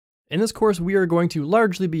In this course, we are going to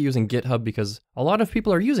largely be using GitHub because a lot of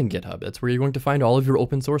people are using GitHub. That's where you're going to find all of your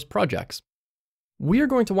open source projects. We are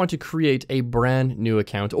going to want to create a brand new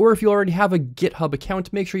account, or if you already have a GitHub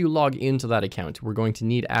account, make sure you log into that account. We're going to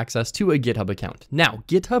need access to a GitHub account. Now,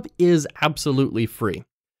 GitHub is absolutely free.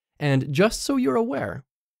 And just so you're aware,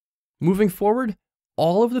 moving forward,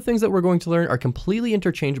 all of the things that we're going to learn are completely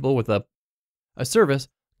interchangeable with a service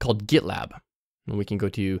called GitLab. And we can go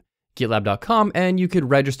to GitLab.com and you could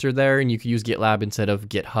register there and you could use GitLab instead of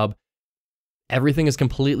GitHub. Everything is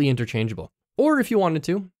completely interchangeable. Or if you wanted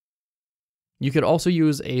to, you could also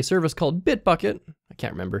use a service called Bitbucket. I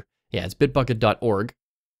can't remember. Yeah, it's bitbucket.org.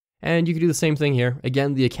 And you can do the same thing here.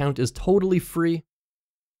 Again, the account is totally free.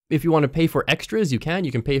 If you want to pay for extras, you can.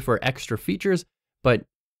 You can pay for extra features, but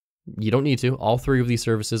you don't need to. All three of these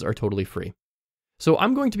services are totally free. So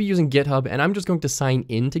I'm going to be using GitHub and I'm just going to sign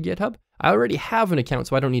into GitHub. I already have an account,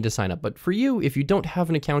 so I don't need to sign up. But for you, if you don't have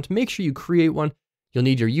an account, make sure you create one. You'll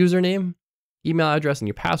need your username, email address, and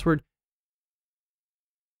your password.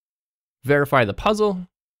 Verify the puzzle.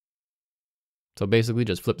 So basically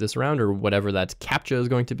just flip this around or whatever that CAPTCHA is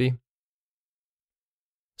going to be.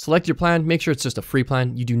 Select your plan, make sure it's just a free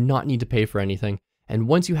plan. You do not need to pay for anything. And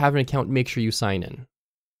once you have an account, make sure you sign in.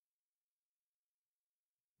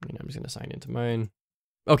 And I'm just gonna sign into mine.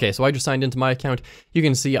 Okay, so I just signed into my account. You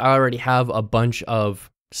can see I already have a bunch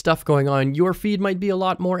of stuff going on. Your feed might be a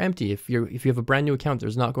lot more empty. If you have a brand new account,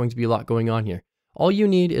 there's not going to be a lot going on here. All you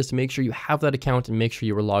need is to make sure you have that account and make sure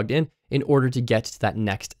you were logged in order to get to that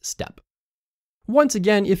next step. Once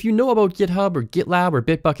again, if you know about GitHub or GitLab or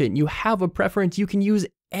Bitbucket and you have a preference, you can use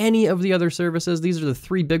any of the other services. These are the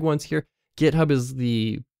three big ones here. GitHub is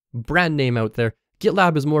the brand name out there.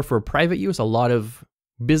 GitLab is more for private use. A lot of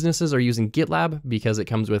businesses are using GitLab because it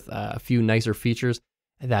comes with a few nicer features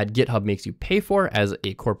that GitHub makes you pay for as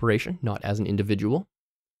a corporation, not as an individual.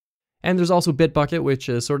 And there's also Bitbucket, which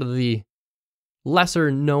is sort of the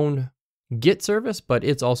lesser known Git service, but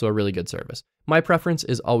it's also a really good service. My preference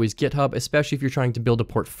is always GitHub, especially if you're trying to build a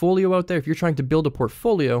portfolio out there. If you're trying to build a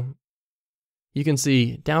portfolio, you can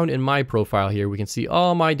see down in my profile here, we can see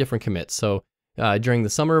all my different commits. So during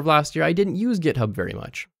the summer of last year, I didn't use GitHub very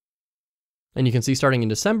much. And you can see starting in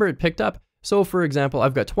December, it picked up. So for example,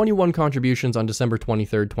 I've got 21 contributions on December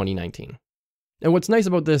 23rd, 2019. And what's nice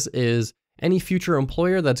about this is any future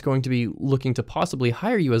employer that's going to be looking to possibly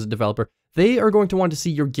hire you as a developer, they are going to want to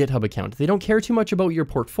see your GitHub account. They don't care too much about your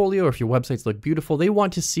portfolio or if your websites look beautiful. They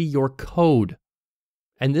want to see your code.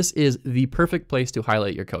 And this is the perfect place to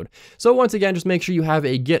highlight your code. So once again, just make sure you have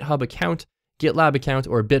a GitHub account, GitLab account,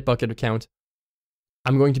 or a Bitbucket account.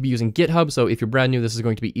 I'm going to be using GitHub, so if you're brand new, this is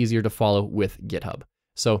going to be easier to follow with GitHub.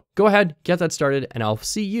 So go ahead, get that started, and I'll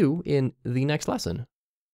see you in the next lesson.